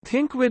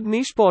Think with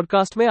niche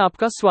podcast में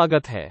आपका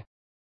स्वागत है।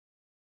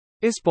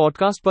 इस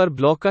पॉडकास्ट पर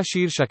ब्लॉग का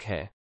शीर्षक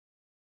है,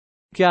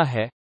 क्या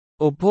है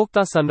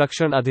उपभोक्ता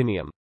संरक्षण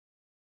अधिनियम।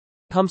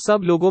 हम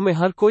सब लोगों में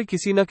हर कोई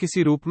किसी न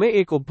किसी रूप में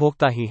एक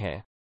उपभोक्ता ही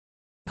है।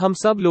 हम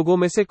सब लोगों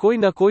में से कोई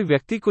न कोई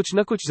व्यक्ति कुछ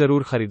न कुछ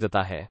जरूर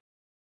खरीदता है।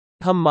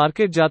 हम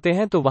मार्केट जाते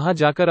हैं तो वहां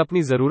जाकर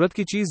अपनी जरूरत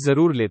की चीज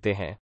जरूर लेते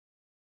हैं।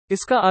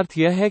 इसका अर्थ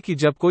यह है कि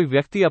जब कोई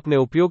व्यक्ति अपने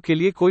उपयोग के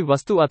लिए कोई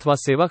वस्तु अथवा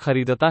सेवा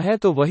खरीदता है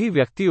तो वही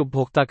व्यक्ति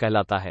उपभोक्ता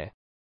कहलाता है।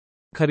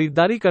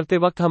 खरीदारी करते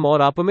वक्त हम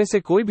और आप में से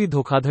कोई भी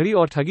धोखाधड़ी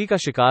और ठगी का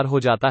शिकार हो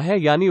जाता है,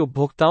 यानी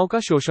उपभोक्ताओं का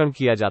शोषण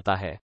किया जाता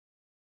है।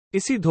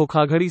 इसी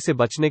धोखाधड़ी से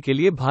बचने के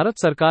लिए भारत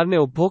सरकार ने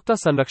उपभोक्ता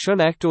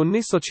संरक्षण एक्ट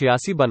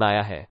 1986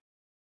 बनाया है।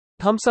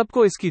 हम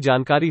सबको इसकी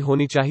जानकारी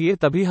होनी चाहिए,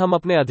 तभी हम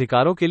अपने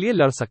अधिकारों के लिए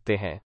लड़ सकते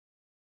हैं।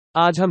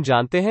 आज हम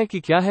जानते हैं कि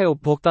क्या है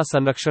उपभोक्ता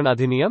संरक्षण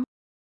अधिनियम।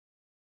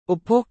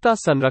 उपभोक्ता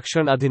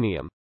संरक्षण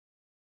अधिनियम।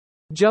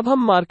 जब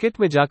हम मार्केट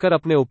में जाकर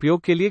अपने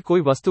उपयोग के लिए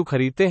कोई वस्तु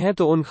खरीदते हैं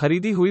तो उन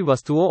खरीदी हुई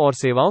वस्तुओं और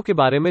सेवाओं के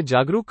बारे में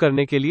जागरूक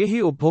करने के लिए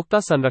ही उपभोक्ता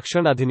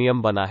संरक्षण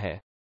अधिनियम बना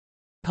है।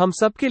 हम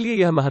सब के लिए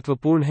यह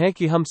महत्वपूर्ण है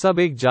कि हम सब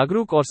एक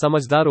जागरूक और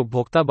समझदार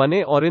उपभोक्ता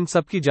बने, और इन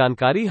सब की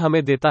जानकारी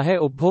हमें देता है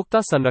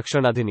उपभोक्ता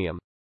संरक्षण अधिनियम।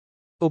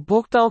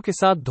 उपभोक्ताओं के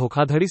साथ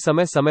धोखाधड़ी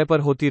समय समय पर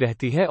होती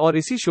रहती है और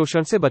इसी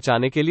शोषण से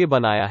बचाने के लिए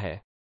बनाया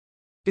है।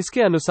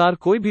 इसके अनुसार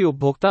कोई भी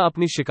उपभोक्ता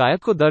अपनी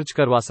शिकायत को दर्ज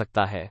करवा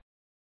सकता है।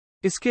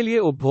 इसके लिए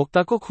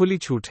उपभोक्ता को खुली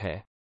छूट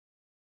है।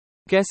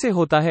 कैसे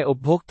होता है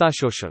उपभोक्ता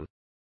शोषण।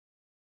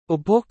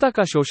 उपभोक्ता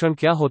का शोषण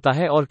क्या होता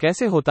है और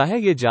कैसे होता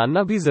है, ये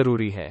जानना भी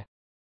जरूरी है।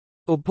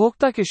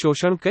 उपभोक्ता के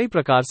शोषण कई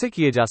प्रकार से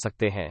किए जा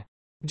सकते हैं,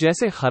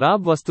 जैसे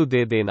खराब वस्तु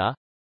दे देना,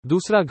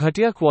 दूसरा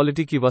घटिया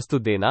क्वालिटी की वस्तु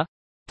देना,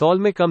 तौल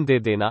में कम दे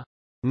देना,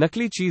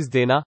 नकली चीज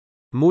देना,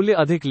 मूल्य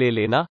अधिक ले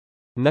लेना,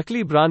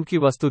 नकली ब्रांड की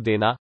वस्तु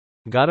देना,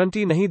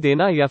 गारंटी नहीं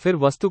देना या फिर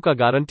वस्तु का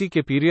गारंटी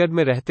के पीरियड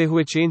में रहते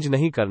हुए चेंज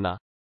नहीं करना,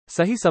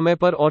 सही समय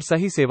पर और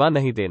सही सेवा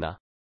नहीं देना।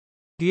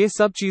 ये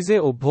सब चीजें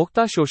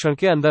उपभोक्ता शोषण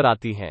के अंदर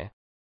आती हैं।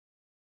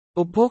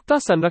 उपभोक्ता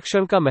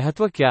संरक्षण का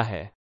महत्व क्या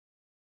है।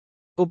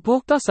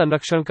 उपभोक्ता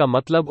संरक्षण का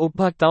मतलब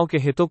उपभोक्ताओं के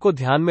हितों को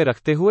ध्यान में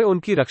रखते हुए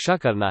उनकी रक्षा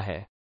करना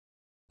है।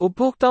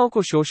 उपभोक्ताओं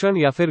को शोषण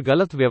या फिर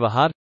गलत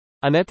व्यवहार,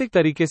 अनैतिक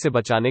तरीके से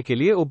बचाने के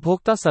लिए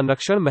उपभोक्ता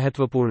संरक्षण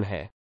महत्वपूर्ण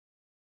है।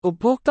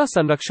 उपभोक्ता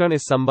संरक्षण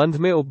इस संबंध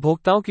में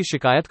उपभोक्ताओं की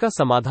शिकायत का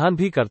समाधान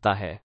भी करता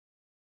है।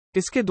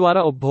 इसके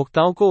द्वारा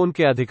उपभोक्ताओं को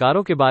उनके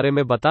अधिकारों के बारे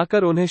में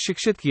बताकर उन्हें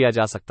शिक्षित किया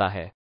जा सकता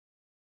है।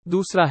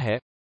 दूसरा है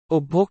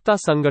उपभोक्ता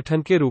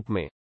संगठन के रूप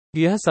में।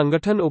 यह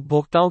संगठन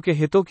उपभोक्ताओं के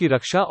हितों की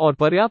रक्षा और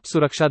पर्याप्त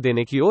सुरक्षा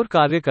देने की ओर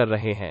कार्य कर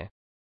रहे हैं।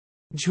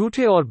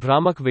 झूठे और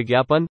भ्रामक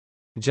विज्ञापन,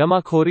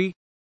 जमाखोरी,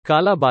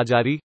 काला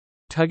बाजारी,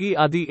 ठगी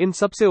आदि इन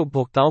सब से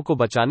उपभोक्ताओं को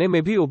बचाने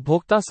में भी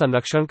उपभोक्ता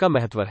संरक्षण का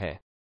महत्व है।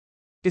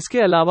 इसके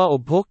अलावा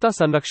उपभोक्ता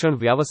संरक्षण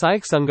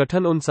व्यावसायिक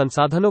संगठन उन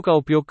संसाधनों का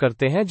उपयोग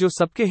करते हैं जो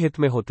सबके हित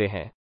में होते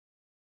हैं।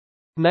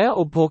 नया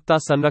उपभोक्ता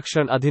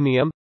संरक्षण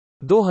अधिनियम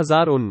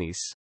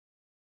 2019।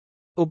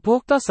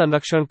 उपभोक्ता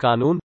संरक्षण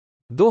कानून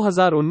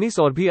 2019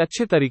 और भी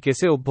अच्छे तरीके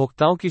से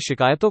उपभोक्ताओं की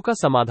शिकायतों का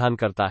समाधान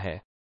करता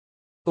है,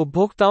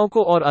 उपभोक्ताओं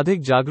को और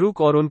अधिक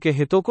जागरूक और उनके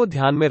हितों को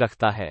ध्यान में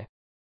रखता है।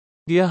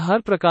 यह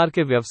हर प्रकार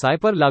के व्यवसाय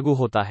पर लागू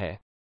होता है।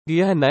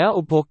 यह नया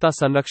उपभोक्ता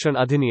संरक्षण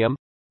अधिनियम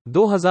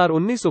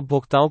 2019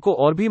 उपभोक्ताओं को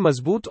और भी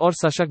मजबूत और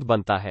सशक्त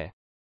बनता है।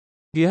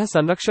 यह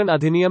संरक्षण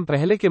अधिनियम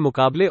पहले के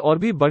मुकाबले और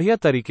भी बढ़िया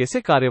तरीके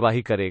से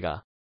कार्यवाही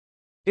करेगा।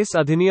 इस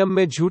अधिनियम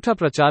में झूठा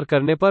प्रचार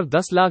करने पर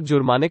 10 लाख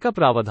जुर्माने का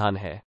प्रावधान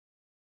है।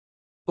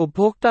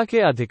 उपभोक्ता के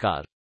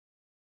अधिकार।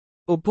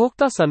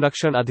 उपभोक्ता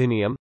संरक्षण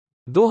अधिनियम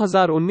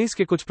 2019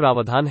 के कुछ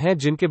प्रावधान हैं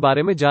जिनके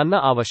बारे में जानना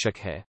आवश्यक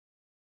है।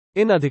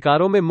 इन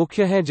अधिकारों में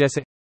मुख्य हैं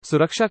जैसे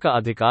सुरक्षा का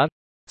अधिकार,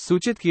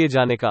 सूचित किए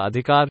जाने का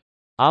अधिकार,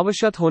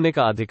 आवश्यक होने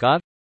का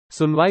अधिकार,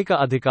 सुनवाई का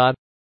अधिकार,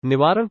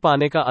 निवारण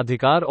पाने का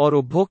अधिकार और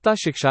उपभोक्ता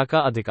शिक्षा का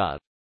अधिकार।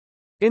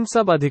 इन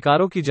सब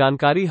अधिकारों की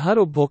जानकारी हर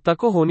उपभोक्ता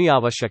को होनी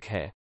आवश्यक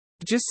है,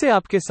 जिससे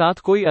आपके साथ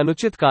कोई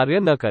अनुचित कार्य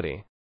न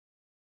करे।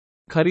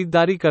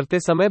 खरीदारी करते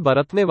समय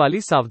बरतने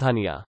वाली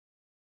सावधानियां।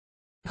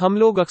 हम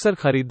लोग अक्सर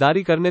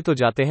खरीदारी करने तो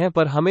जाते हैं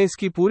पर हमें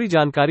इसकी पूरी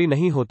जानकारी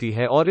नहीं होती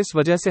है और इस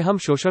वजह से हम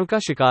शोषण का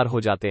शिकार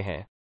हो जाते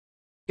हैं।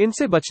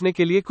 इनसे बचने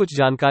के लिए कुछ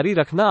जानकारी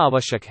रखना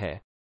आवश्यक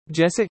है,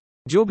 जैसे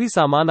जो भी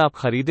सामान आप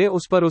खरीदें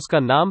उस पर उसका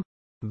नाम,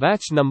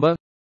 बैच नंबर,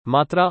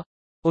 मात्रा,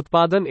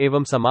 उत्पादन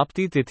एवं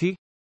समाप्ति तिथि,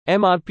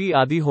 MRP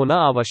आदि होना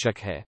आवश्यक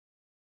है।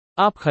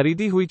 आप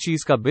खरीदी हुई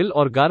चीज का बिल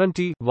और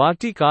गारंटी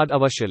वारंटी कार्ड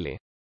अवश्य लें।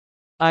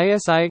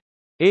 ISI,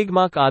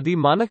 एगमार्क आदि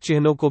मानक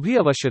चिन्हों को भी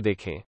अवश्य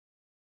देखें।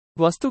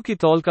 वस्तु की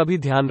तौल का भी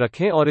ध्यान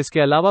रखें और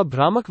इसके अलावा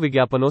भ्रामक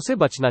विज्ञापनों से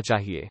बचना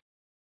चाहिए।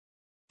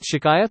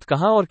 शिकायत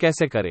कहां और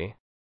कैसे करें।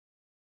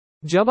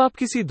 जब आप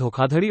किसी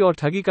धोखाधड़ी और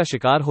ठगी का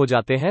शिकार हो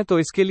जाते हैं तो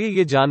इसके लिए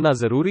ये जानना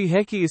जरूरी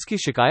है कि इसकी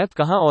शिकायत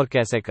कहां और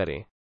कैसे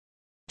करें।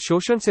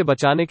 शोषण से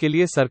बचाने के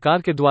लिए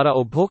सरकार के द्वारा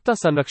उपभोक्ता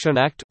संरक्षण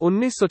एक्ट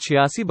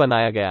 1986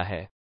 बनाया गया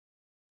है।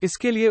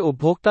 इसके लिए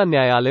उपभोक्ता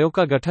न्यायालयों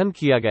का गठन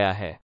किया गया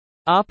है।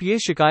 आप ये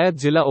शिकायत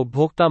जिला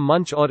उपभोक्ता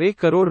मंच और 1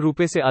 करोड़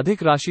रुपए से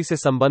अधिक राशि से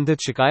संबंधित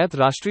शिकायत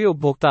राष्ट्रीय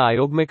उपभोक्ता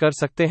आयोग में कर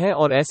सकते हैं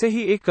और ऐसे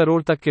ही 1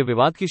 करोड़ तक के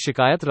विवाद की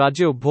शिकायत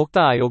राज्य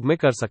उपभोक्ता आयोग में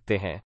कर सकते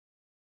हैं।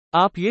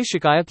 आप ये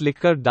शिकायत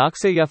लिखकर डाक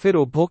से या फिर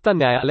उपभोक्ता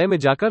न्यायालय में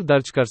जाकर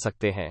दर्ज कर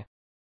सकते हैं।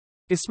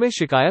 इसमें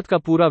शिकायत का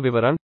पूरा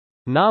विवरण,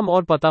 नाम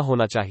और पता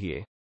होना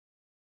चाहिए।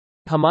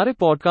 हमारे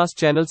पॉडकास्ट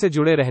चैनल से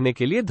जुड़े रहने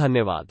के लिए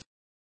धन्यवाद।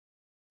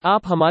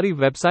 आप हमारी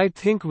वेबसाइट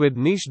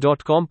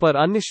thinkwithniche.com पर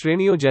अन्य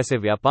श्रेणियों जैसे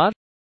व्यापार,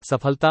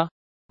 सफलता,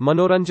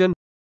 मनोरंजन,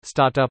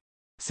 स्टार्टअप,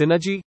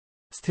 सिनर्जी,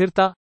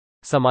 स्थिरता,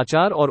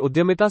 समाचार और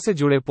उद्यमिता से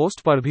जुड़े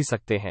पोस्ट पढ़ भी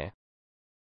सकते हैं।